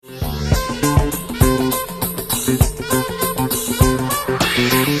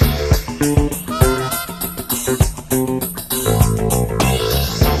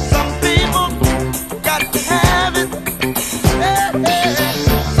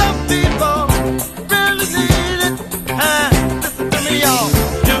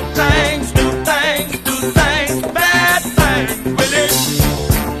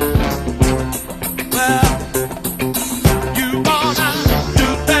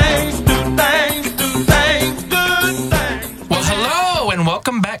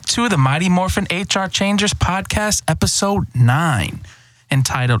to the Mighty Morphing HR Changers podcast, episode 9,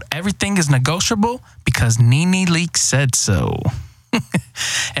 entitled Everything is Negotiable because Nene Leakes Said So.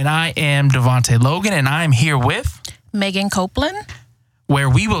 And I am Davonte Logan, and I am here with Megan Copeland, where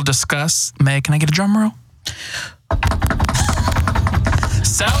we will discuss, Meg, can I get a drum roll?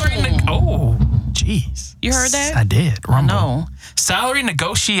 Salary, oh, jeez. You heard that? I did. Rumble. No. Salary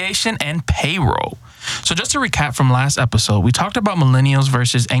negotiation and payroll. So just to recap from last episode, we talked about millennials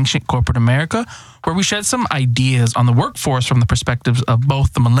versus ancient corporate America, where we shed some ideas on the workforce from the perspectives of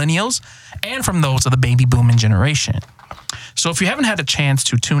both the millennials and from those of the baby booming generation. So if you haven't had a chance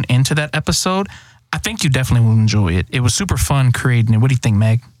to tune into that episode, I think you definitely will enjoy it. It was super fun creating it. What do you think,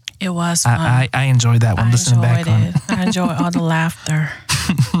 Meg? It was fun. I enjoyed that one, listening back on it. I enjoyed all the laughter.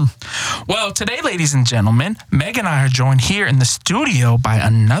 Well, today, ladies and gentlemen, Meg and I are joined here in the studio by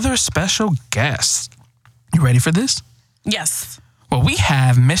another special guest. You ready for this? Yes. Well, we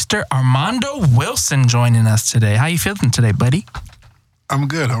have Mr. Armando Wilson joining us today. How you feeling today, buddy? I'm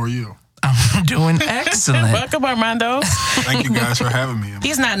good. How are you? I'm doing excellent. Welcome, Armando. Thank you guys for having me.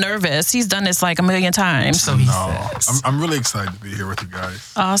 He's not nervous. He's done this like a million times. So he says. I'm really excited to be here with you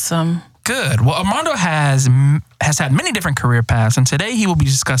guys. Awesome. Good. Well, Armando has had many different career paths, and today he will be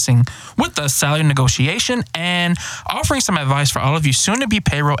discussing with us salary negotiation and offering some advice for all of you soon-to-be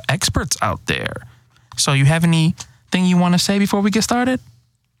payroll experts out there. So you have anything you want to say before we get started?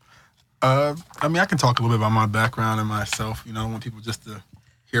 I can talk a little bit about my background and myself. You know, I want people just to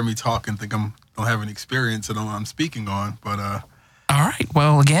hear me talk and think I don't have any experience and I'm speaking on. But all right.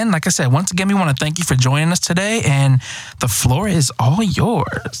 Well, again, like I said, once again, we want to thank you for joining us today, and the floor is all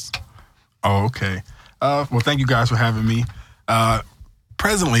yours. Oh, okay. Well, thank you guys for having me.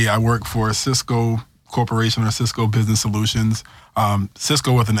 Presently, I work for Sysco Corporation or Sysco Business Solutions.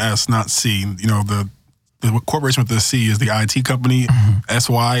 Sysco with an S, not C. You know, the corporation with the C is the IT company. Mm-hmm.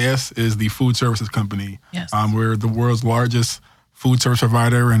 SYS is the food services company. Yes. We're the world's largest food service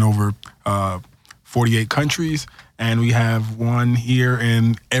provider in over 48 countries. And we have one here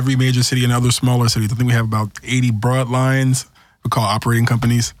in every major city and other smaller cities. I think we have about 80 broad lines we call operating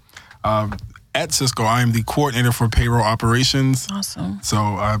companies. At Sysco, I am the coordinator for payroll operations. Awesome. So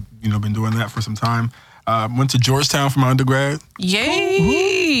I've been doing that for some time. Went to Georgetown for my undergrad.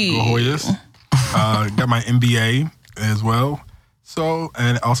 Yay! Go Hoyas. Got my MBA as well. So,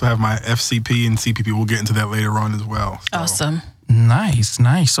 and I also have my FCP and CPP. We'll get into that later on as well. So. Awesome. Nice.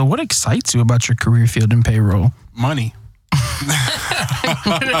 So what excites you about your career field in payroll? Money.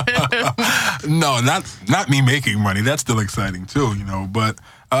 No, not me making money. That's still exciting too, but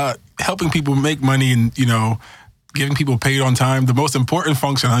helping people make money and, getting people paid on time. The most important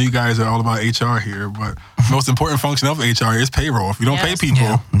function, I know you guys are all about HR here, but the most important function of HR is payroll. If you don't pay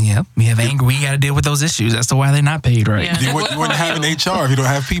people. Yeah. We have anger. We got to deal with those issues. That's why they're not paid, right? Yeah. You wouldn't have an HR if you don't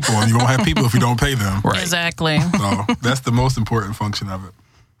have people, and you won't have people if you don't pay them. Right. Exactly. So that's the most important function of it.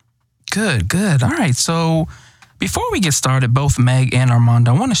 Good. All right. So before we get started, both Meg and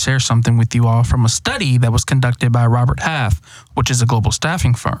Armando, I want to share something with you all from a study that was conducted by Robert Half, which is a global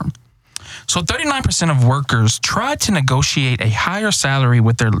staffing firm. So 39% of workers tried to negotiate a higher salary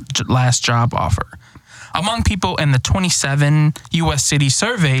with their last job offer. Among people in the 27 U.S. cities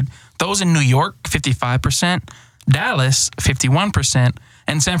surveyed, those in New York, 55%, Dallas, 51%,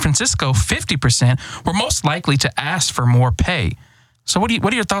 and San Francisco, 50%, were most likely to ask for more pay. So what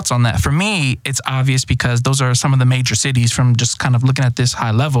are your thoughts on that? For me, it's obvious because those are some of the major cities from just kind of looking at this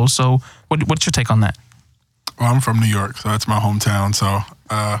high level. So what's your take on that? Well, I'm from New York, so that's my hometown. So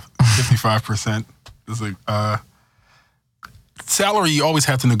 55% is like salary. You always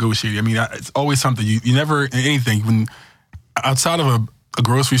have to negotiate. I mean, it's always something. You never anything when outside of a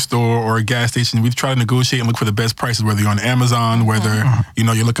grocery store or a gas station. We try to negotiate and look for the best prices. Whether you're on Amazon, whether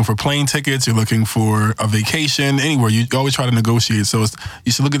you're looking for plane tickets, you're looking for a vacation, anywhere. You always try to negotiate. So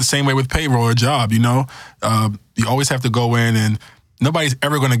you should look at the same way with payroll or job. You always have to go in and. Nobody's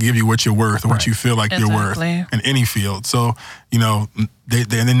ever going to give you what you're worth or what you feel like you're worth in any field. So, they're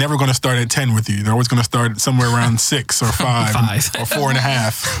never going to start at 10 with you. They're always going to start somewhere around 6 or 5 or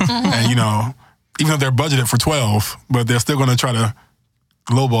 4.5. And, even though they're budgeted for 12, but they're still going to try to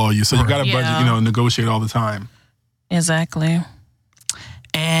lowball you. So you got to budget, negotiate all the time. Exactly.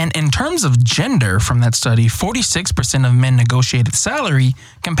 And in terms of gender from that study, 46% of men negotiated salary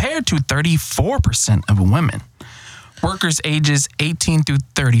compared to 34% of women. Workers ages 18 through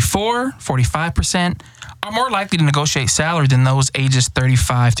 34, 45%, are more likely to negotiate salary than those ages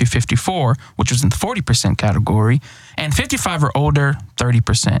 35 through 54, which was in the 40% category, and 55 or older,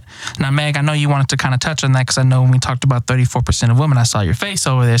 30%. Now, Meg, I know you wanted to kind of touch on that because I know when we talked about 34% of women, I saw your face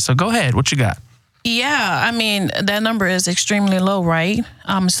over there. So go ahead. What you got? Yeah, I mean, that number is extremely low, right?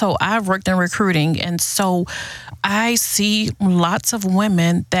 So I've worked in recruiting, and so I see lots of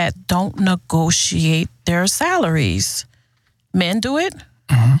women that don't negotiate their salaries. Men do it.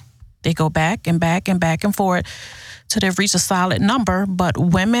 They go back and back and back and forth till they've reached a solid number. But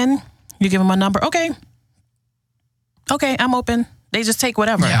women, you give them a number, okay, I'm open. They just take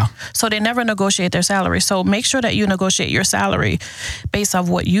whatever. Yeah. So they never negotiate their salary. So make sure that you negotiate your salary based off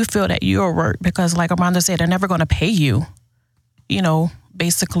what you feel that you're worth. Because like Amanda said, they're never going to pay you,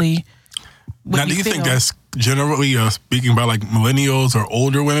 basically. Now, do you think that's generally speaking about like millennials or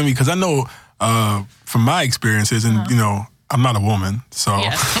older women? Because I know from my experiences, and I'm not a woman, so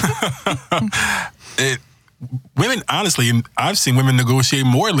women, honestly, I've seen women negotiate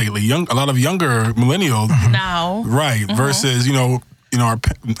more lately. A lot of younger millennials now, right? Versus our, I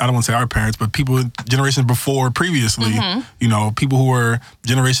don't want to say our parents, but people generations before previously. People who were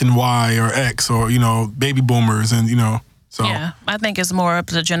Generation Y or X or baby boomers, and So yeah, I think it's more of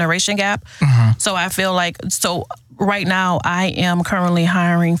the generation gap. So I feel like right now I am currently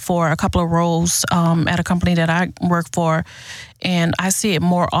hiring for a couple of roles at a company that I work for, and I see it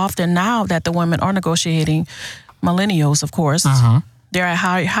more often now that the women are negotiating. Millennials, of course, they're at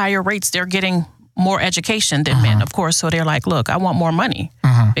higher rates. They're getting more education than men, of course. So they're like, look, I want more money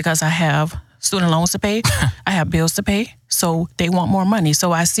because I have student loans to pay. I have bills to pay. So they want more money.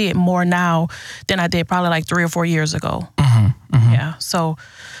 So I see it more now than I did probably like 3 or 4 years ago. Yeah. So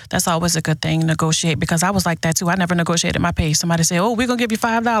that's always a good thing, negotiate, because I was like that too. I never negotiated my pay. Somebody say, oh, we're going to give you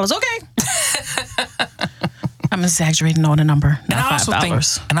 $5. Okay. I'm exaggerating on the number, not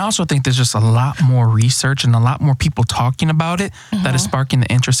 $5. And I also think there's just a lot more research and a lot more people talking about it that is sparking the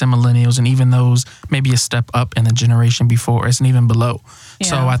interest in millennials, and even those maybe a step up in the generation before us and even below. Yeah.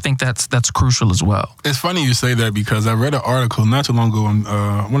 So I think that's crucial as well. It's funny you say that, because I read an article not too long ago on,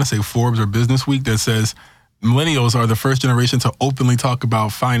 I want to say Forbes or Business Week, that says millennials are the first generation to openly talk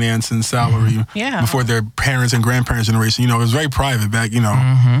about finance and salary before their parents and grandparents' generation. It was very private back, you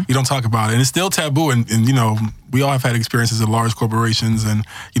don't talk about it. And it's still taboo. And we all have had experiences at large corporations, and,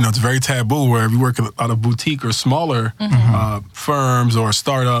 it's very taboo where if you work at a boutique or smaller firms or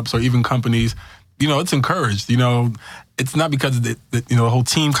startups or even companies, it's encouraged. It's not because the whole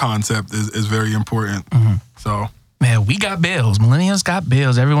team concept is very important. So... Man, we got bills. Millennials got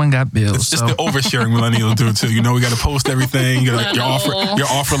bills. Everyone got bills. It's just the oversharing millennials do too. We got to post everything. You got your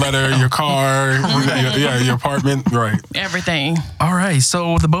offer letter, your car, your apartment, right? Everything. All right.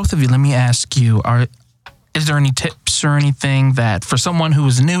 So the both of you, let me ask you: is there any tips or anything that for someone who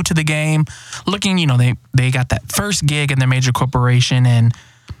is new to the game, looking, they got that first gig in their major corporation, and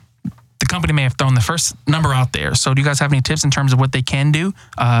the company may have thrown the first number out there. So do you guys have any tips in terms of what they can do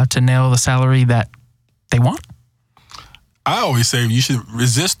to nail the salary that they want? I always say you should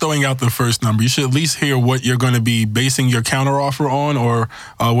resist throwing out the first number. You should at least hear what you're going to be basing your counteroffer on, or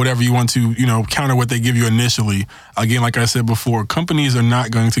whatever you want to, counter what they give you initially. Again, like I said before, companies are not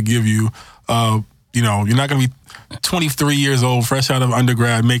going to give you, you're not going to be 23 years old, fresh out of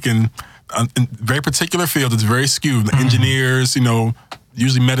undergrad, making in very particular fields. It's very skewed. Engineers,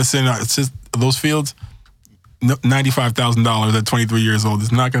 usually medicine, it's just those fields. $95,000 at 23 years old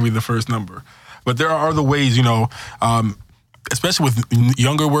is not going to be the first number. But there are other ways, especially with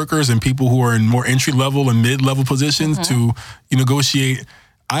younger workers and people who are in more entry-level and mid-level positions to negotiate.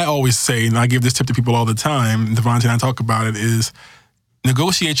 I always say, and I give this tip to people all the time, Davonte and I talk about it, is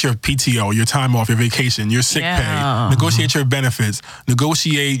negotiate your PTO, your time off, your vacation, your sick pay. Negotiate your benefits.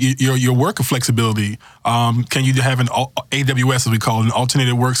 Negotiate your work flexibility. Can you have an AWS, as we call it, an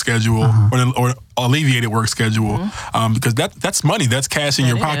alternated work schedule or alleviated work schedule? Because that's money. That's cash in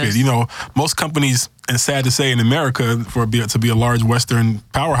your pocket. Most companies, and sad to say in America, to be a large Western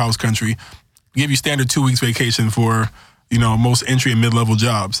powerhouse country, give you standard 2 weeks vacation for most entry and mid-level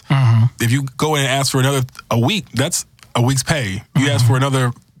jobs. If you go in and ask for a week, that's a week's pay. You ask for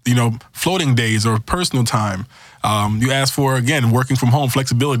another, floating days or personal time. You ask for, again, working from home,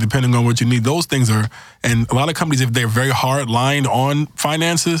 flexibility, depending on what you need. Those things are, and a lot of companies, if they're very hard lined on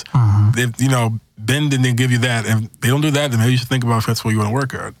finances, they've, bend and they give you that. And if they don't do that, then maybe you should think about if that's what you want to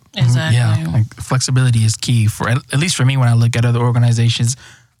work at. Exactly. Yeah, like flexibility is key for, at least for me, when I look at other organizations.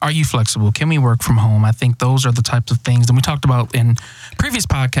 Are you flexible? Can we work from home? I think those are the types of things. And we talked about in previous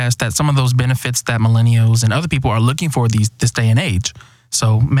podcasts that some of those benefits that millennials and other people are looking for this day and age.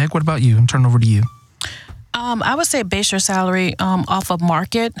 So, Meg, what about you? I'm turning over to you. I would say base your salary off of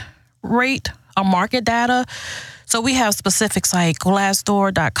market rate or market data. So we have specifics like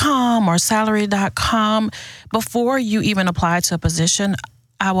Glassdoor.com or salary.com. Before you even apply to a position,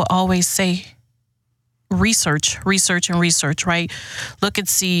 I will always say research, right? Look and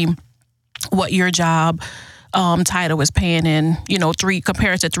see what your job title is paying in,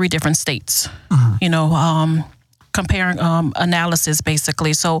 compare it to 3 different states, comparing analysis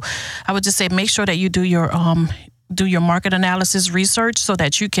basically. So I would just say make sure that you do your market analysis research so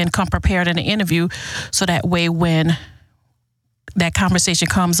that you can come prepared in the interview, so that way when that conversation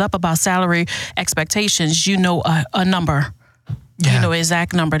comes up about salary expectations, you know a number,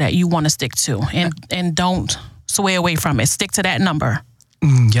 exact number that you want to stick to, and don't sway away from it. Stick to that number.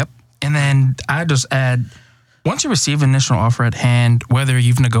 Yep. And then I just add, once you receive an initial offer at hand, whether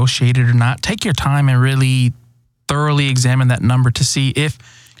you've negotiated or not, take your time and really thoroughly examine that number to see if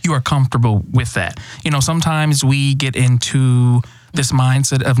you are comfortable with that. Sometimes we get into this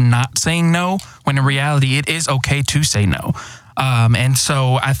mindset of not saying no, when in reality it is okay to say no. And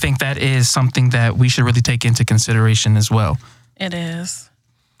so I think that is something that we should really take into consideration as well. It is.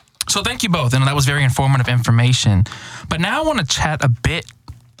 So thank you both. And that was very informative information. But now I want to chat a bit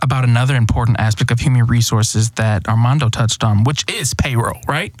about another important aspect of human resources that Armando touched on, which is payroll,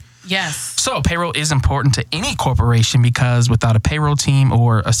 right? Yes. So payroll is important to any corporation because without a payroll team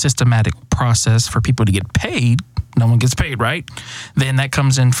or a systematic process for people to get paid, no one gets paid, right? Then that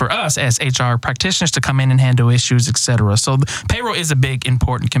comes in for us as HR practitioners to come in and handle issues, etc. So payroll is a big,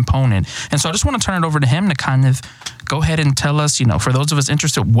 important component. And so I just want to turn it over to him to kind of go ahead and tell us, for those of us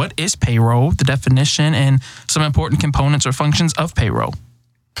interested, what is payroll, the definition, and some important components or functions of payroll.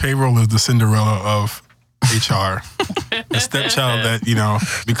 Payroll is the Cinderella of HR. The stepchild that,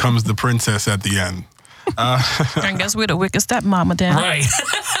 becomes the princess at the end. I guess we're the wicked stepmama then. Right.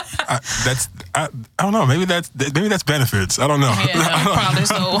 I don't know. Maybe that's benefits. I don't know. Yeah,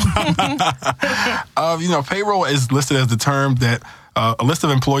 probably so. Payroll is listed as the term that a list of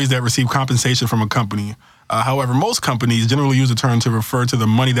employees that receive compensation from a company. However, most companies generally use the term to refer to the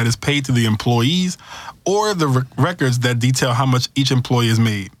money that is paid to the employees or the records that detail how much each employee is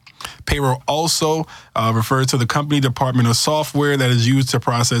made. Payroll also refers to the company department or software that is used to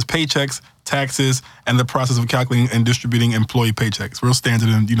process paychecks, taxes, and the process of calculating and distributing employee paychecks. Real standard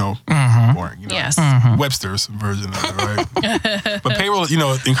and, boring. Yes. Webster's version of it, right? But payroll,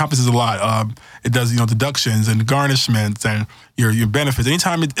 encompasses a lot. It does, deductions and garnishments and your benefits.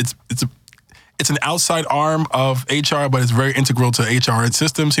 Anytime it's an outside arm of HR, but it's very integral to HR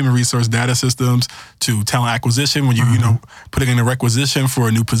systems, human resource data systems, to talent acquisition. When you putting in a requisition for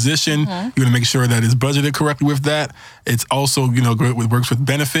a new position, you're going to make sure that it's budgeted correctly with that. It's also, it works with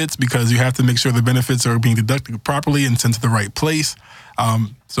benefits because you have to make sure the benefits are being deducted properly and sent to the right place.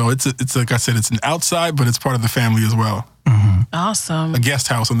 So it's like I said, it's an outside, but it's part of the family as well. Mm-hmm. Awesome. A guest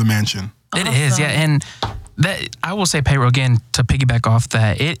house in the mansion. It is, yeah. And that, I will say payroll, again, to piggyback off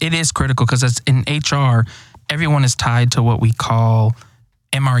that, it is critical because in HR, everyone is tied to what we call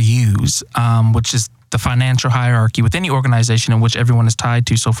MRUs, which is the financial hierarchy within the organization in which everyone is tied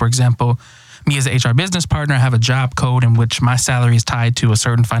to. So, for example, me as an HR business partner, I have a job code in which my salary is tied to a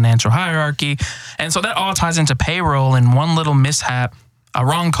certain financial hierarchy. And so that all ties into payroll, and one little mishap, a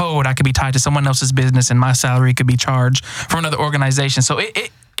wrong code, I could be tied to someone else's business and my salary could be charged for another organization. So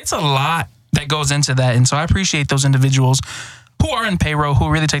it's a lot that goes into that. And so I appreciate those individuals who are in payroll who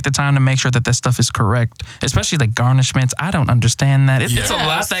really take the time to make sure that stuff is correct, especially like garnishments. I don't understand that. It's a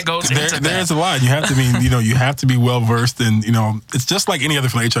lot that goes into that. There's a lot. You have to be, you have to be well versed, and it's just like any other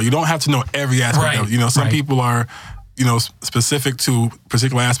from HR. You don't have to know every aspect of it. Some people are, specific to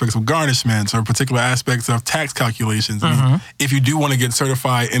particular aspects of garnishments or particular aspects of tax calculations. I mean, if you do want to get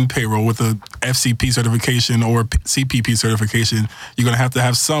certified in payroll with a FCP certification or CPP certification, you're going to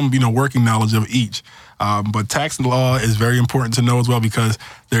have some, working knowledge of each. But tax law is very important to know as well because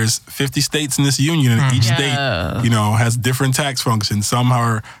there's 50 states in this union, and each state, has different tax functions. Some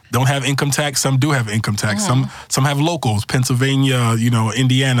don't have income tax, some do have income tax. Some have locals. Pennsylvania,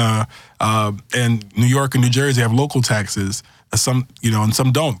 Indiana, and New York and New Jersey have local taxes. Some, and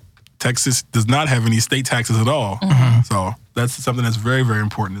some don't. Texas does not have any state taxes at all. So that's something that's very, very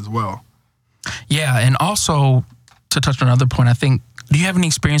important as well. Yeah, and also to touch on another point, I think, do you have any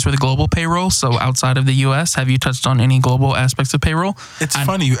experience with global payroll? So outside of the U.S., have you touched on any global aspects of payroll? It's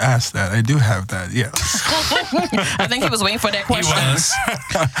funny you asked that. I do have that, yes. I think he was waiting for that question. He was.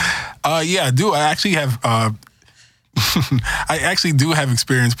 Yeah, I do. I actually have... I actually do have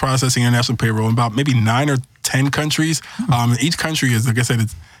experience processing international payroll in about maybe 9 or 10 countries. Each country is, like I said,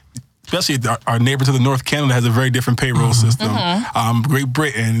 especially our neighbor to the north, Canada, has a very different payroll system. Great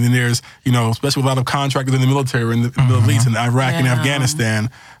Britain, and then there's, especially with a lot of contractors in the military in the Middle East and Iraq and Afghanistan,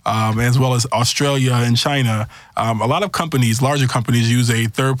 as well as Australia and China. A lot of companies, larger companies, use a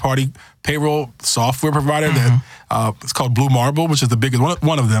third-party payroll software provider that it's called Blue Marble, which is the biggest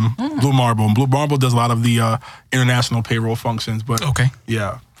one of them. Blue Marble. And Blue Marble does a lot of the international payroll functions. But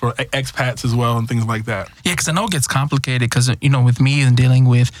for expats as well and things like that. Yeah, because I know it gets complicated because, with me and dealing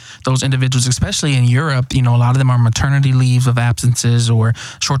with those individuals, especially in Europe, a lot of them are maternity leaves of absences or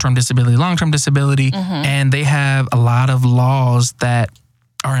short-term disability, long-term disability, and they have a lot of laws that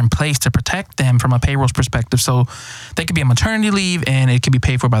are in place to protect them from a payroll's perspective. So they could be a maternity leave and it could be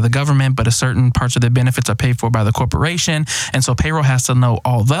paid for by the government, but a certain parts of their benefits are paid for by the corporation. And so payroll has to know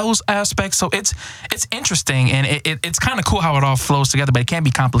all those aspects. So it's interesting and it's kind of cool how it all flows together, but it can be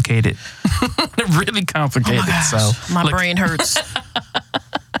complicated. Really complicated. Oh my gosh. So my brain hurts.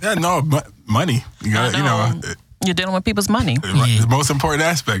 Yeah, no, money. You got You're dealing with people's money. The most important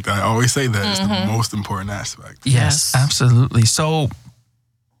aspect. I always say that. It's the most important aspect. Yes, absolutely. So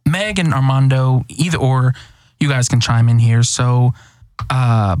Meg and Armando, either or, you guys can chime in here. So,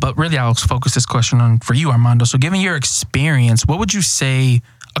 but really I'll focus this question on for you, Armando. So given your experience, what would you say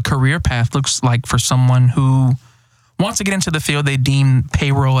a career path looks like for someone who wants to get into the field they deem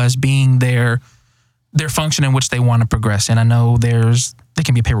payroll as being their function in which they want to progress in? I know they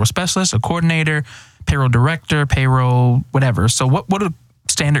can be a payroll specialist, a coordinator, payroll director, payroll, whatever. So what would a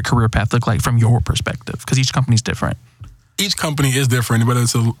standard career path look like from your perspective? Because each company's different. Each company is different, whether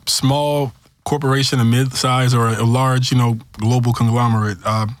it's a small corporation, a mid-size, or a large, global conglomerate.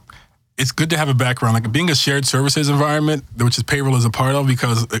 It's good to have a background, like being a shared services environment, which is payroll is a part of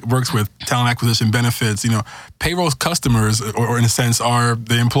because it works with talent acquisition benefits. Payroll's customers, or in a sense, are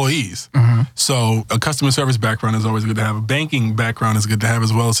the employees. So a customer service background is always good to have. A banking background is good to have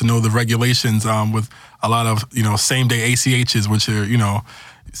as well, to know the regulations with a lot of, same-day ACHs, which are,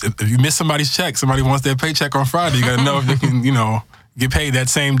 if you miss somebody's check, somebody wants their paycheck on Friday, you got to know if they can, get paid that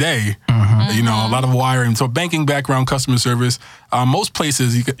same day. A lot of wiring. So banking background, customer service. Most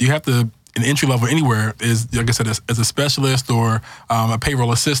places you have to, in entry level anywhere, is, like I said, as a specialist or a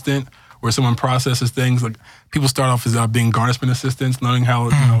payroll assistant where someone processes things. Like people start off as being garnishment assistants, learning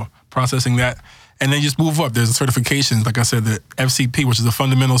how, processing that. And then you just move up. There's certifications, like I said, the FCP, which is a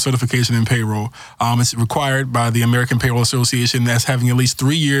fundamental certification in payroll. It's required by the American Payroll Association that's having at least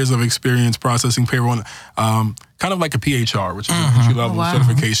 3 years of experience processing payroll, kind of like a PHR, which is an entry-level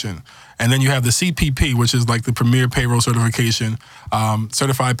certification. And then you have the CPP, which is like the premier payroll certification,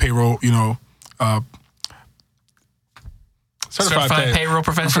 certified payroll, Certified payroll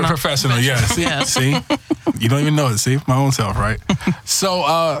professional? Professional, yes. See? You don't even know it. See? My own self, right?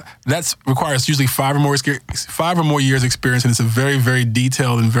 So that requires usually 5 or more years experience, and it's a very, very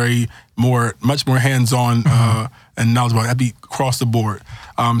detailed and much more hands-on and knowledgeable. That'd be across the board.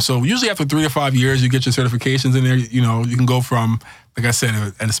 So usually after 3 to 5 years, you get your certifications in there. You can go from, like I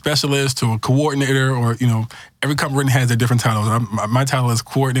said, a specialist to a coordinator, or every company has their different titles. My title is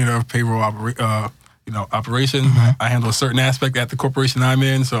coordinator of payroll operations. I handle a certain aspect at the corporation I'm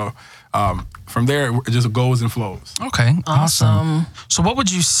in. So from there, it just goes and flows. Okay, awesome. So what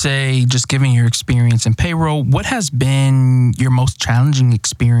would you say, just given your experience in payroll, what has been your most challenging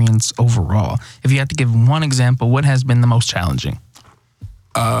experience overall? If you had to give one example, what has been the most challenging?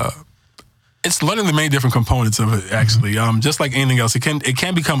 It's learning the many different components of it, actually. Just like anything else, it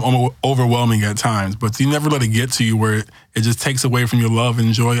can become overwhelming at times, but you never let it get to you where it just takes away from your love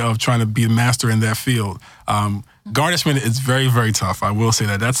and joy of trying to be a master in that field. Garnishment is very, very tough. I will say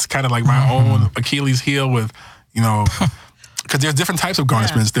that. That's kind of like my own Achilles heel with, because there's different types of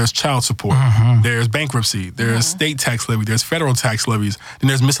garnishments. Yeah. There's child support, there's bankruptcy, there's state tax levy, there's federal tax levies, and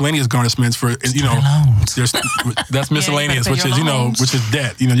there's miscellaneous garnishments for that's miscellaneous, which is which is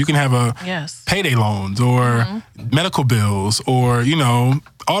debt. You can have a payday loans or medical bills or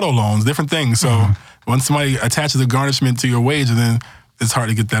auto loans, different things. So once somebody attaches a garnishment to your wage, and then it's hard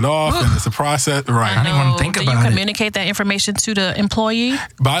to get that off, and it's a process. Right. I didn't want to think about it. Do you communicate that information to the employee?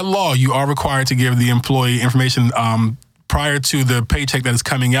 By law, you are required to give the employee information prior to the paycheck that is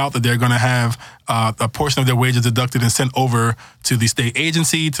coming out, that they're going to have a portion of their wages deducted and sent over to the state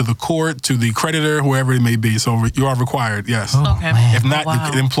agency, to the court, to the creditor, whoever it may be. So you are required, yes. Oh, okay. Man. If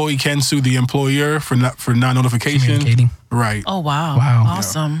not, the employee can sue the employer for non-notification. Communicating. Right. Oh, wow.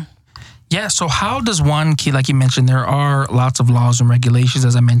 Awesome. Yeah, so how does one, like you mentioned, there are lots of laws and regulations,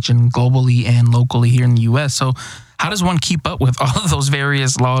 as I mentioned, globally and locally here in the U.S. So how does one keep up with all of those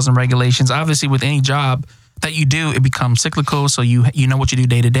various laws and regulations? Obviously, with any job that you do, it becomes cyclical, so you know what you do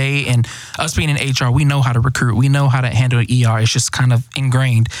day to day. And us being in HR, we know how to recruit, we know how to handle ER. It's just kind of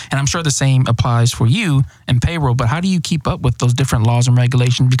ingrained. And I'm sure the same applies for you in payroll, but how do you keep up with those different laws and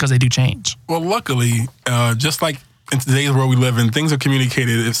regulations, because they do change? Well, luckily, just like in today's world we live in, things are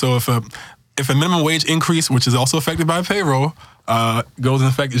communicated. If a minimum wage increase, which is also affected by payroll, goes in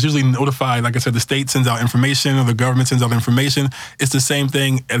effect, it's usually notified. Like I said, the state sends out information or the government sends out information. It's the same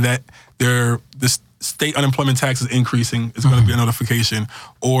thing that state unemployment tax is increasing, it's going to be a notification.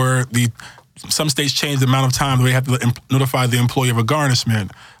 Or some states change the amount of time that they have to notify the employee of a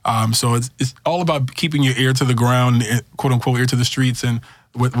garnishment. So it's all about keeping your ear to the ground, quote unquote, ear to the streets, and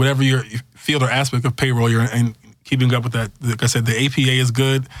whatever your field or aspect of payroll you're in, and keeping up with that. Like I said, the APA is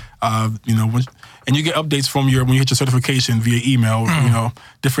good. And you get updates from when you hit your certification via email.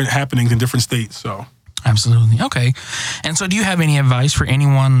 Different happenings in different states. So absolutely. Okay. And so, do you have any advice for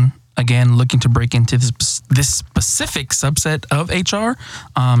anyone, again, looking to break into this specific subset of HR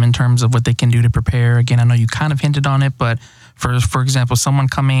in terms of what they can do to prepare? Again, I know you kind of hinted on it, but for example, someone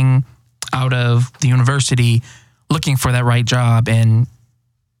coming out of the university looking for that right job, and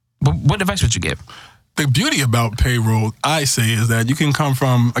what advice would you give? The beauty about payroll, I say, is that you can come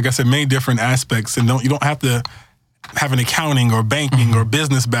from, like I said, many different aspects, and you don't have to have an accounting or banking or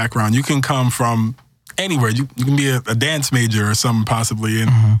business background. You can come from anywhere. You can be a dance major or something possibly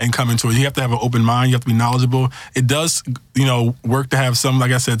and come into it. You have to have an open mind. You have to be knowledgeable. It does, work to have some,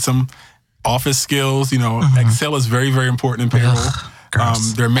 like I said, some office skills. Excel is very, very important in payroll.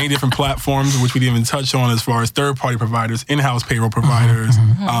 There are many different platforms, which we didn't even touch on, as far as third-party providers, in-house payroll providers,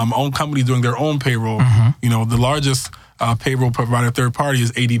 own companies doing their own payroll. The largest payroll provider third-party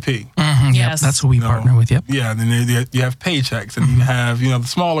is ADP. Yes, that's who we partner with. Yep. Yeah, then you have Paychecks, and you have the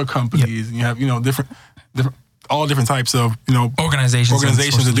smaller companies, and you have all different types of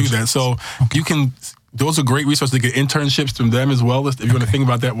organizations to do that. So you can. Those are great resources to get internships from them as well. If you want to think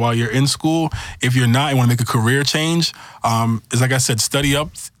about that while you're in school. If you're not, you want to make a career change, is like I said, study up,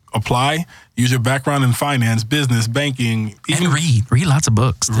 apply, use your background in finance, business, banking. And read lots of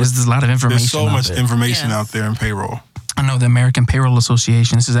books. There's a lot of information. There's so much information out there in payroll. I know the American Payroll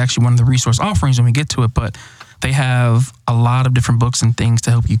Association, this is actually one of the resource offerings when we get to it, but they have a lot of different books and things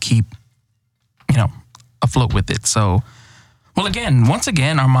to help you keep, afloat with it. So, well, once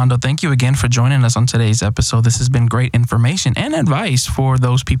again, Armando, thank you again for joining us on today's episode. This has been great information and advice for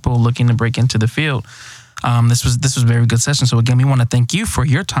those people looking to break into the field. This was a very good session. So again, we want to thank you for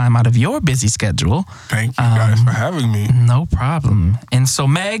your time out of your busy schedule. Thank you guys for having me. No problem. And so,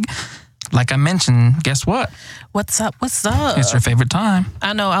 Meg, like I mentioned, guess what? What's up? It's your favorite time.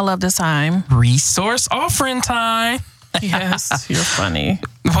 I know. I love this time. Resource offering time. Yes, you're funny.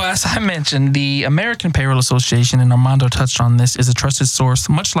 Well, as I mentioned, the American Payroll Association, and Armando touched on this, is a trusted source,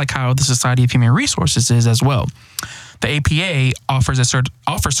 much like how the Society of Human Resources is as well. The APA offers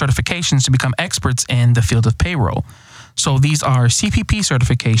certifications to become experts in the field of payroll. So these are CPP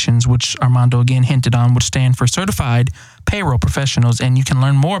certifications, which Armando again hinted on, which stand for Certified Payroll Professionals. And you can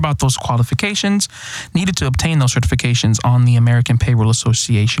learn more about those qualifications needed to obtain those certifications on the American Payroll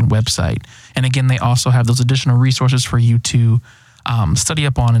Association website. And again, they also have those additional resources for you to study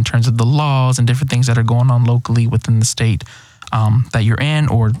up on in terms of the laws and different things that are going on locally within the state that you're in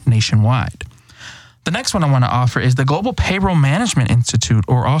or nationwide. The next one I want to offer is the Global Payroll Management Institute,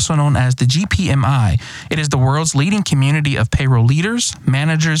 or also known as the GPMI. It is the world's leading community of payroll leaders,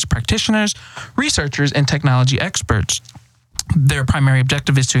 managers, practitioners, researchers, and technology experts. Their primary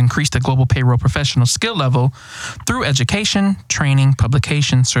objective is to increase the global payroll professional skill level through education, training,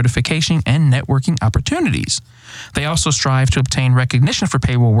 publication, certification, and networking opportunities. They also strive to obtain recognition for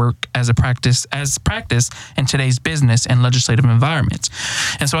payroll work as practice in today's business and legislative environments.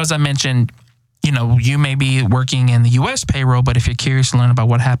 And so, as I mentioned, you may be working in the U.S. payroll, but if you're curious to learn about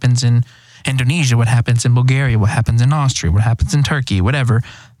what happens in Indonesia, what happens in Bulgaria, what happens in Austria, what happens in Turkey, whatever,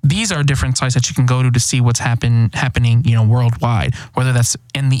 these are different sites that you can go to see what's happening, worldwide, whether that's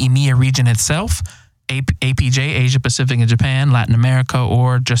in the EMEA region itself, APJ, Asia Pacific and Japan, Latin America,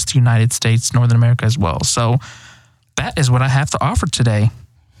 or just the United States, Northern America as well. So that is what I have to offer today.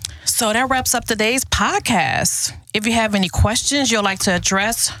 So that wraps up today's podcast. If you have any questions you'd like to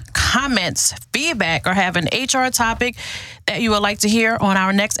address, comments, feedback, or have an HR topic that you would like to hear on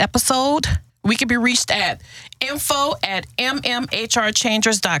our next episode, we can be reached at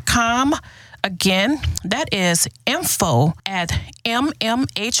info@mmhrchangers.com. Again, that is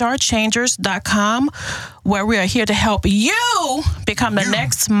info@mmhrchangers.com, where we are here to help you become the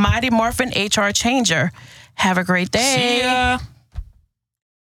next Mighty Morphing HR Changer. Have a great day. See ya.